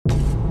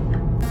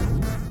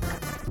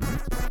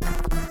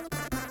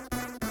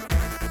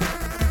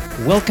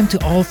Welcome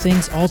to All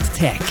Things Alt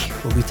Tech,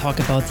 where we talk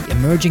about the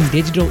emerging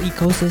digital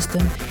ecosystem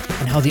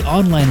and how the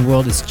online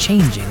world is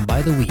changing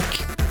by the week.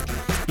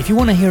 If you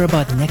want to hear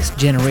about next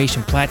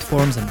generation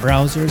platforms and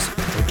browsers,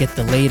 or get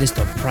the latest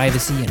on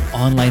privacy and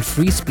online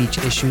free speech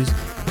issues,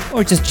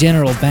 or just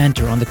general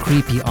banter on the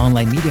creepy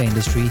online media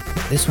industry,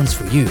 this one's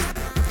for you.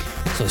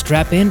 So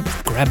strap in,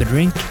 grab a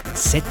drink,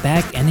 sit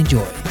back and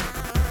enjoy.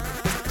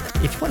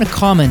 If you want to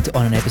comment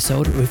on an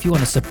episode or if you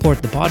want to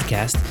support the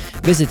podcast,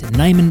 visit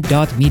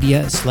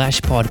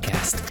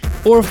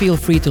nyman.media/podcast or feel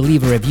free to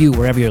leave a review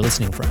wherever you're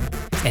listening from.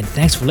 And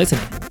thanks for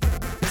listening.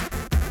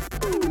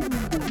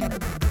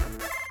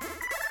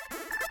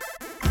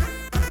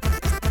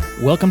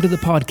 Welcome to the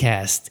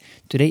podcast.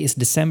 Today is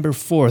December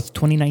 4th,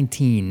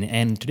 2019,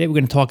 and today we're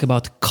going to talk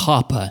about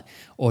COPPA,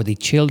 or the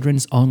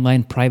Children's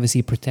Online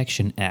Privacy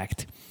Protection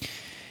Act.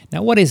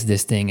 Now, what is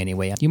this thing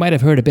anyway? You might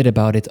have heard a bit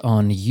about it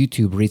on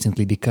YouTube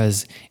recently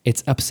because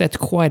it's upset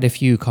quite a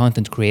few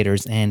content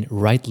creators, and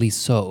rightly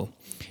so.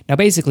 Now,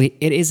 basically,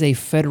 it is a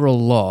federal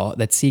law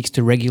that seeks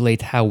to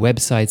regulate how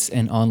websites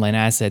and online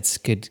assets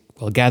could,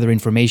 gather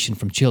information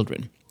from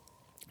children.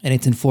 And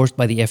it's enforced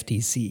by the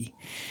FTC.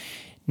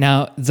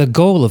 Now, the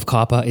goal of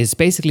COPPA is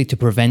basically to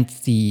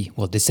prevent the,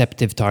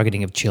 deceptive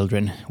targeting of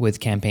children with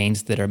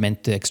campaigns that are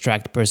meant to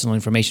extract personal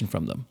information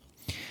from them.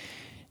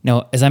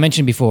 Now, as I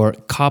mentioned before,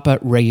 COPPA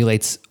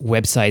regulates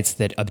websites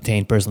that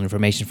obtain personal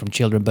information from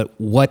children, but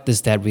what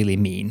does that really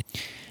mean?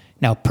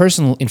 Now,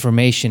 personal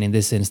information in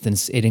this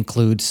instance, it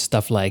includes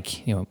stuff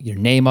like, your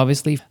name,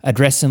 obviously,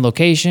 address and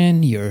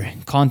location, your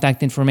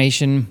contact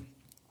information,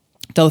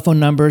 telephone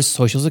numbers,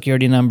 social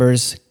security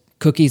numbers,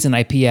 cookies and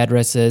IP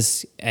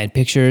addresses, and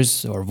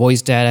pictures or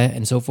voice data,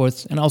 and so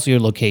forth, and also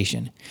your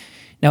location.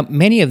 Now,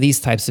 many of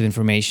these types of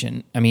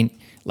information,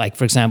 like,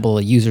 for example,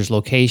 a user's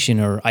location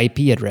or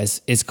IP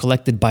address is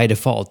collected by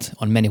default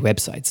on many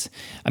websites.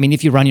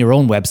 If you run your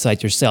own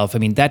website yourself,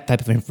 that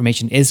type of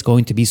information is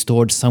going to be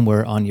stored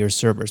somewhere on your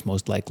servers,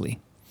 most likely.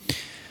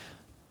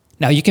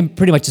 Now, you can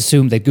pretty much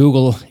assume that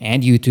Google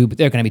and YouTube,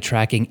 they're going to be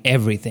tracking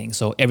everything.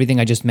 So everything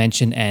I just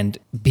mentioned and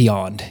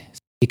beyond,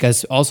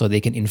 because also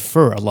they can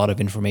infer a lot of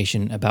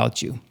information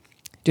about you.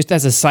 Just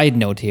as a side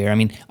note here,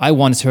 I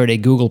once heard a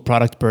Google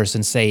product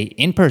person say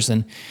in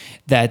person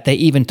that they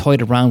even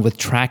toyed around with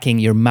tracking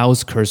your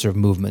mouse cursor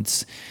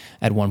movements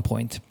at one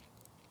point.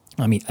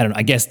 I don't know,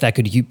 I guess that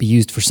could be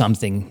used for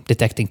something,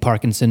 detecting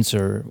Parkinson's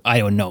or I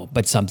don't know,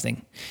 but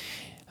something.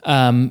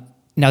 Now,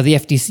 the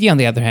FTC, on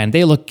the other hand,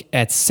 they look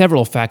at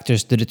several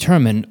factors to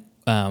determine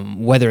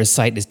whether a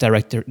site is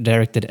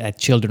directed at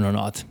children or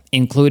not,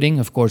 including,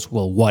 of course,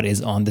 what is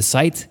on the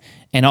site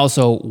and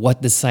also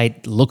what the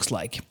site looks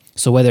like.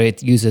 So whether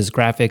it uses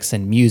graphics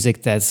and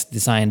music that's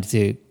designed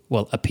to,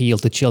 appeal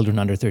to children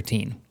under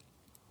 13.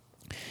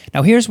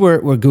 Now here's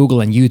where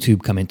Google and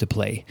YouTube come into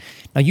play.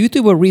 Now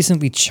YouTube were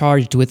recently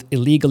charged with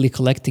illegally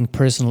collecting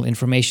personal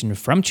information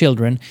from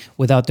children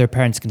without their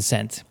parents'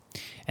 consent.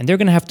 And they're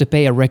going to have to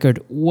pay a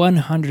record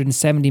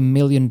 $170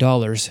 million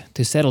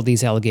to settle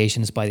these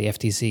allegations by the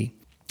FTC.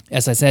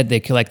 As I said, they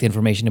collect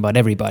information about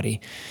everybody,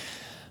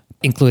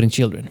 including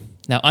children.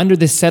 Now, under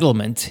this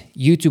settlement,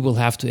 YouTube will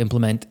have to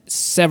implement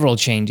several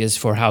changes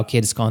for how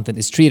kids' content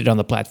is treated on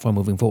the platform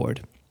moving forward.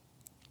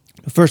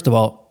 First of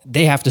all,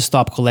 they have to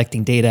stop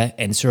collecting data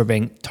and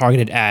serving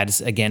targeted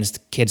ads against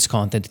kids'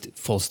 content,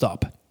 full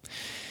stop.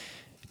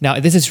 Now,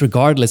 this is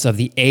regardless of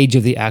the age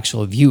of the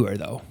actual viewer,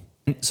 though.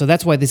 So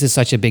that's why this is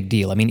such a big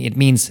deal. It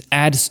means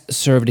ads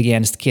served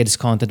against kids'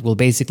 content will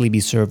basically be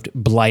served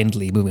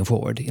blindly moving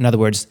forward. In other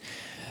words,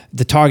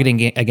 the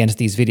targeting against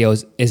these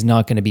videos is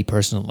not going to be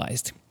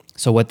personalized.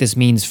 So what this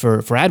means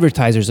for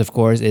advertisers, of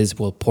course, is,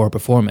 poor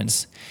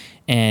performance.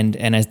 And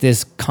as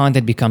this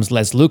content becomes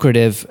less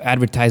lucrative,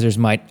 advertisers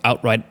might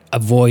outright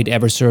avoid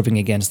ever serving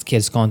against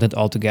kids' content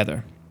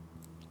altogether.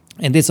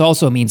 And this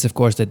also means, of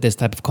course, that this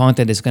type of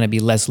content is going to be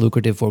less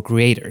lucrative for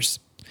creators.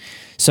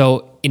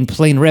 So in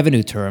plain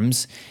revenue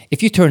terms,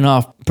 if you turn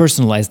off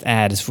personalized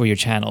ads for your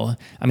channel,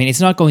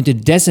 it's not going to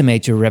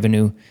decimate your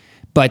revenue,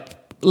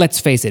 but let's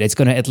face it, it's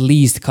going to at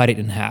least cut it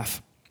in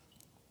half.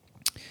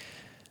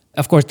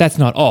 Of course, that's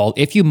not all.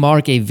 If you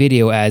mark a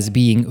video as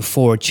being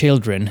for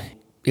children,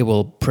 it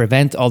will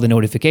prevent all the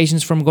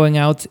notifications from going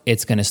out,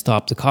 it's going to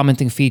stop the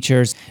commenting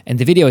features, and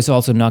the video is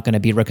also not going to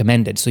be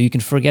recommended, so you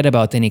can forget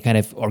about any kind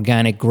of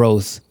organic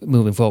growth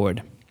moving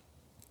forward.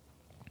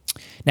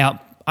 Now,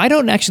 I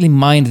don't actually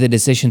mind the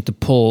decision to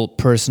pull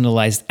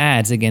personalized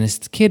ads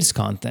against kids'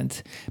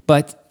 content,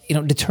 but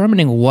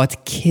determining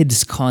what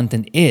kids'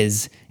 content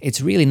is,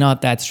 it's really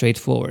not that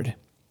straightforward.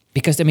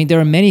 Because, there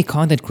are many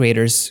content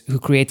creators who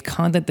create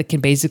content that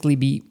can basically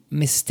be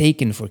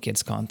mistaken for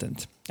kids'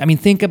 content.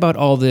 Think about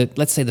all the,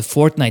 let's say, the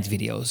Fortnite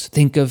videos.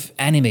 Think of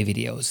anime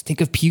videos. Think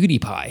of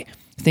PewDiePie.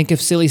 Think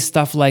of silly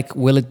stuff like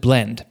Will It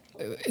Blend.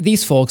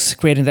 These folks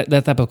creating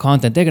that type of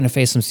content, they're going to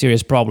face some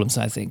serious problems,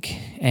 I think.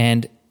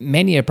 And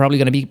many are probably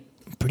going to be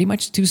pretty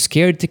much too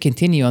scared to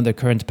continue on their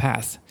current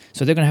path.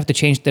 So they're going to have to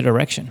change their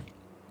direction.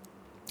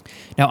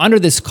 Now, under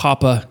this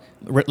COPPA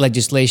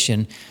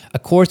legislation, a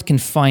court can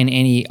fine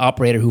any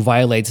operator who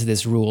violates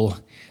this rule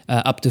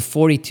up to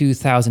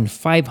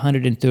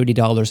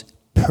 $42,530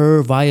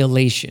 per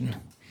violation.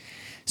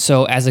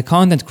 So as a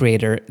content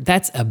creator,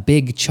 that's a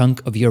big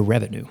chunk of your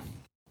revenue.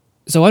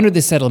 So under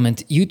this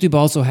settlement, YouTube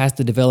also has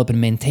to develop and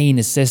maintain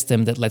a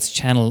system that lets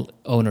channel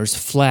owners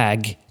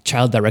flag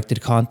child-directed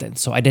content.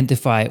 So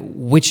identify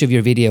which of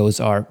your videos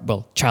are,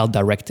 well,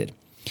 child-directed.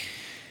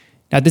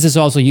 Now, this is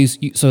also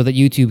used so that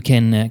YouTube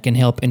can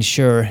help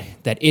ensure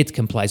that it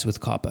complies with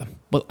COPPA.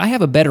 Well, I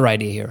have a better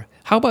idea here.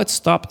 How about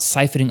stop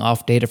siphoning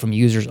off data from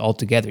users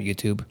altogether,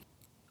 YouTube?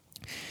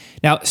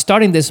 Now,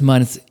 starting this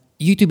month,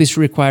 YouTube is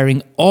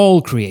requiring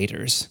all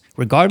creators,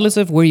 regardless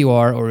of where you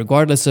are or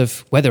regardless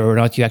of whether or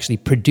not you actually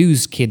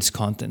produce kids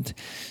content,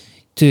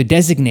 to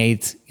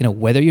designate,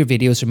 whether your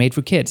videos are made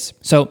for kids.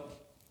 So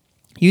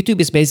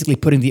YouTube is basically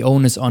putting the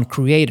onus on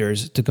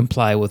creators to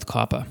comply with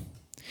COPPA.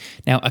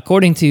 Now,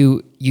 according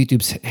to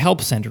YouTube's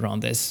Help Center on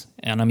this,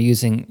 and I'm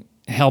using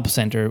Help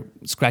Center,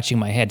 scratching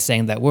my head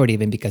saying that word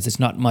even because it's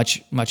not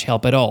much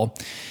help at all.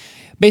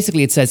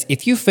 Basically, it says,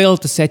 if you fail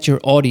to set your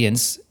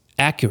audience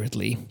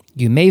accurately,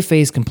 you may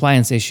face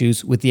compliance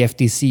issues with the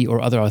FTC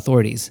or other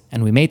authorities,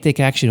 and we may take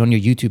action on your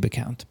YouTube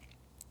account.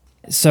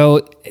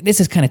 So this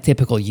is kind of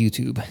typical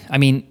YouTube. I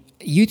mean,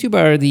 YouTube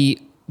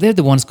they're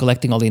the ones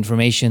collecting all the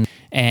information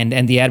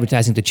and the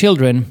advertising to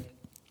children,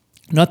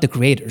 not the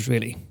creators,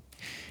 really.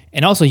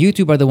 And also,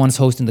 YouTube are the ones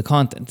hosting the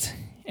content.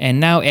 And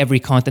now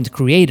every content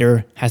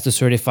creator has to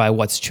certify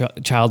what's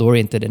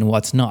child-oriented and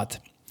what's not.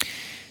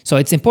 So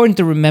it's important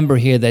to remember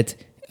here that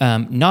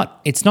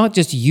it's not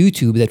just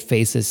YouTube that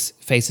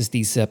faces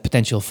these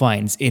potential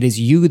fines. It is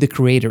you, the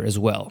creator, as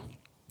well.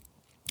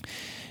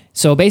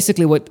 So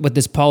basically what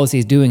this policy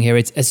is doing here,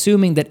 it's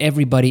assuming that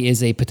everybody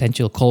is a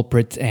potential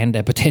culprit and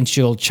a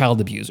potential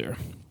child abuser.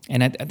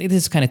 And I think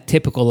this is kind of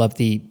typical of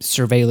the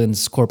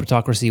surveillance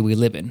corporatocracy we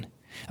live in.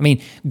 I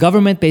mean,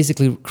 government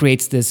basically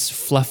creates this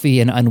fluffy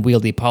and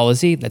unwieldy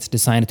policy that's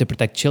designed to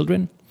protect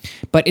children,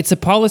 but it's a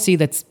policy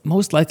that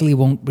most likely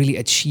won't really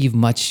achieve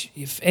much,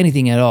 if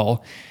anything at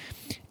all,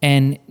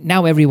 and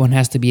now everyone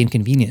has to be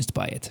inconvenienced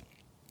by it,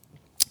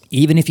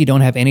 even if you don't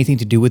have anything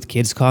to do with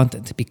kids'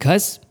 content,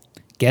 because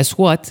guess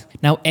what?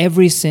 Now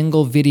every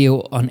single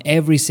video on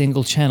every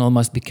single channel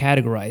must be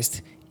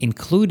categorized,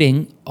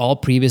 including all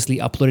previously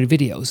uploaded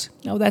videos.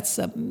 Now that's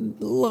a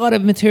lot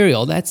of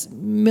material, that's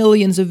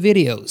millions of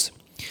videos.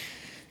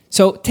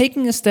 So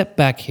taking a step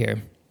back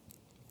here,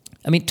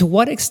 I mean, to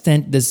what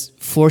extent does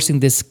forcing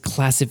this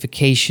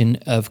classification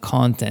of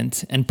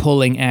content and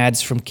pulling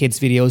ads from kids'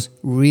 videos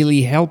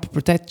really help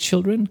protect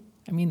children?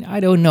 I mean, I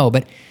don't know,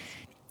 but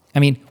I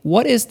mean,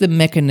 what is the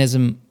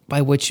mechanism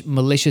by which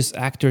malicious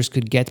actors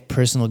could get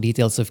personal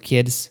details of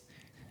kids?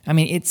 I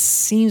mean, it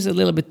seems a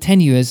little bit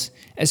tenuous,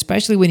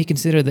 especially when you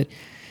consider that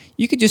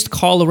you could just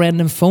call a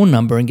random phone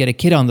number and get a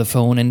kid on the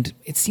phone, and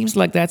it seems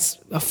like that's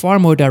a far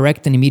more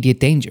direct and immediate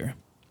danger.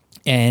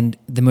 And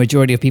the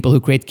majority of people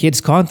who create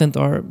kids' content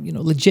are,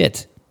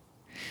 legit.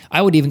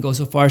 I would even go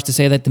so far as to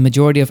say that the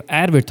majority of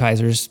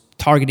advertisers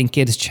targeting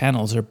kids'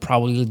 channels are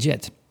probably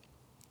legit.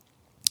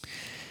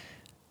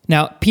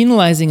 Now,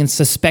 penalizing and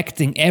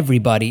suspecting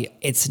everybody,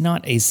 it's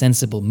not a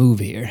sensible move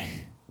here.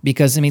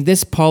 Because,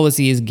 this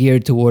policy is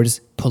geared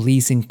towards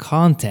policing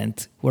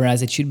content,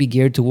 whereas it should be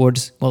geared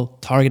towards,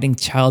 targeting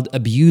child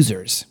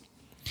abusers.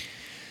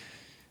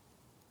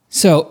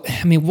 So,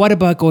 what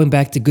about going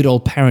back to good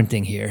old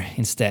parenting here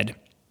instead?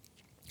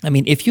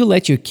 If you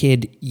let your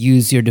kid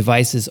use your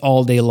devices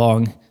all day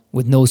long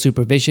with no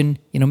supervision,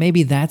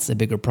 maybe that's a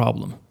bigger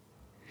problem.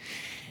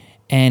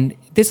 And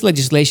this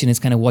legislation is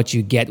kind of what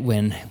you get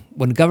when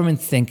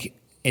government think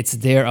it's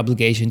their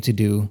obligation to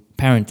do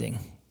parenting.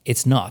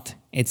 It's not.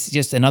 It's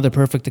just another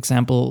perfect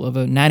example of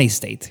a nanny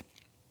state.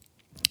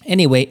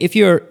 Anyway, if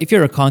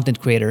you're a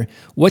content creator,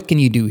 what can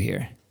you do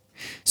here?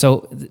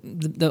 So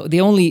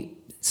the only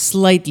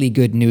slightly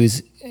good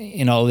news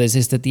in all this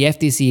is that the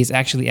FTC is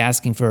actually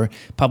asking for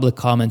public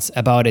comments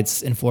about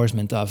its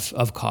enforcement of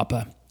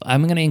COPPA.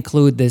 I'm going to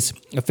include this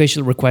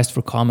official request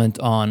for comment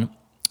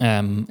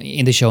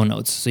in the show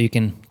notes, so you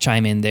can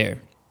chime in there.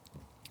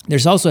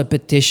 There's also a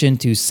petition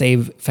to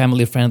save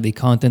family-friendly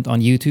content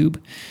on YouTube,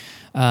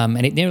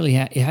 and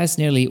it has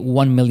nearly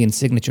 1 million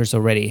signatures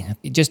already.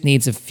 It just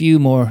needs a few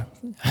more,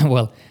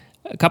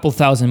 a couple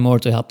thousand more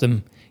to help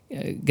them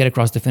get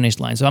across the finish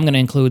line. So I'm going to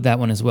include that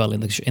one as well in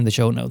the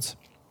show notes.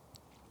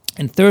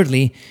 And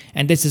thirdly,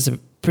 and this is a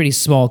pretty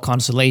small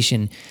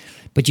consolation,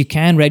 but you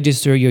can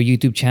register your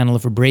YouTube channel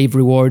for Brave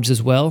Rewards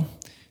as well.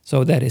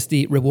 So that is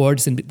the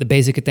rewards and the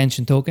basic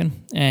attention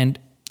token, and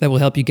that will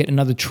help you get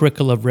another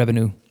trickle of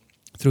revenue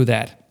through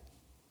that.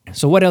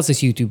 So what else is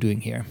YouTube doing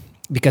here?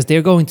 Because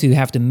they're going to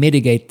have to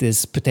mitigate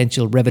this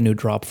potential revenue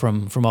drop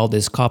from all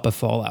this COPPA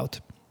fallout.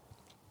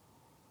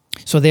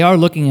 So they are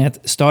looking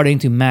at starting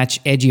to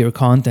match edgier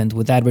content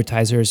with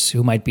advertisers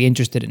who might be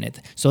interested in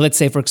it. So let's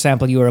say, for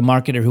example, you're a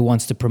marketer who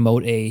wants to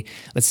promote a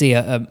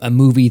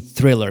movie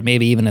thriller,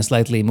 maybe even a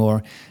slightly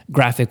more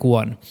graphic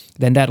one.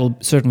 Then that'll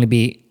certainly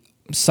be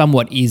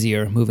somewhat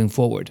easier moving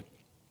forward.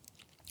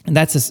 And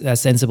that's a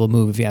sensible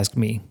move if you ask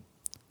me.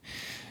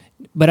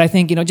 But I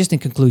think, just in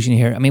conclusion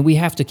here, I mean, we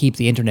have to keep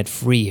the internet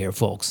free here,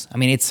 folks. I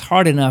mean, it's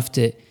hard enough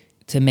to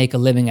make a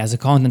living as a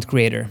content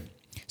creator.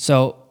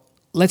 So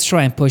let's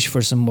try and push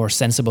for some more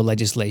sensible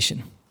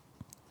legislation.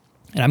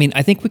 And I mean,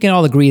 I think we can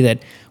all agree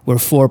that we're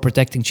for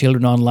protecting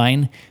children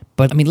online,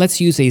 but I mean,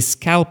 let's use a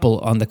scalpel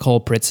on the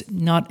culprits,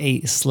 not a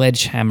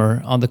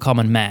sledgehammer on the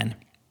common man.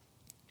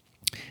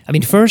 I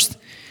mean, first,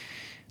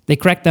 they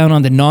cracked down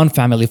on the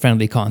non-family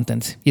friendly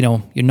content,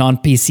 your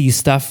non-PC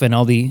stuff and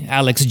all the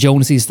Alex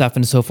Jonesy stuff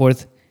and so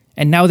forth.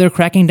 And now they're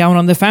cracking down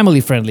on the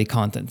family friendly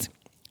content.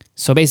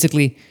 So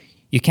basically,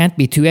 you can't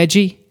be too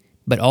edgy,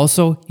 but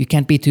also you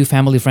can't be too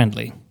family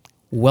friendly.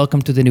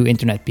 Welcome to the new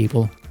internet,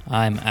 people.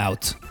 I'm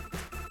out.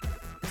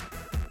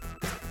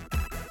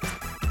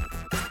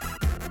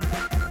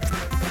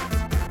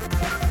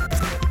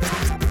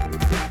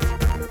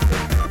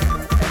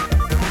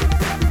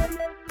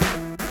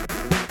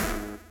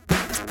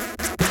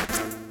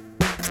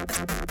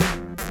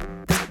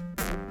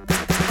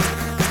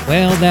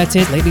 Well, that's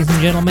it, ladies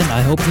and gentlemen.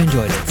 I hope you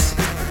enjoyed it.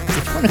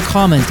 If you want to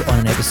comment on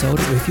an episode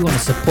or if you want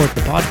to support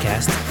the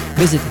podcast,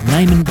 visit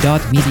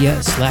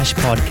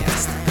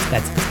nyman.media/podcast.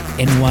 That's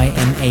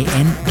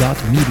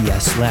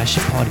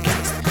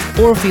nyman.media/podcast.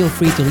 Or feel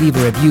free to leave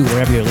a review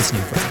wherever you're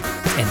listening from.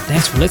 And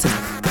thanks for listening.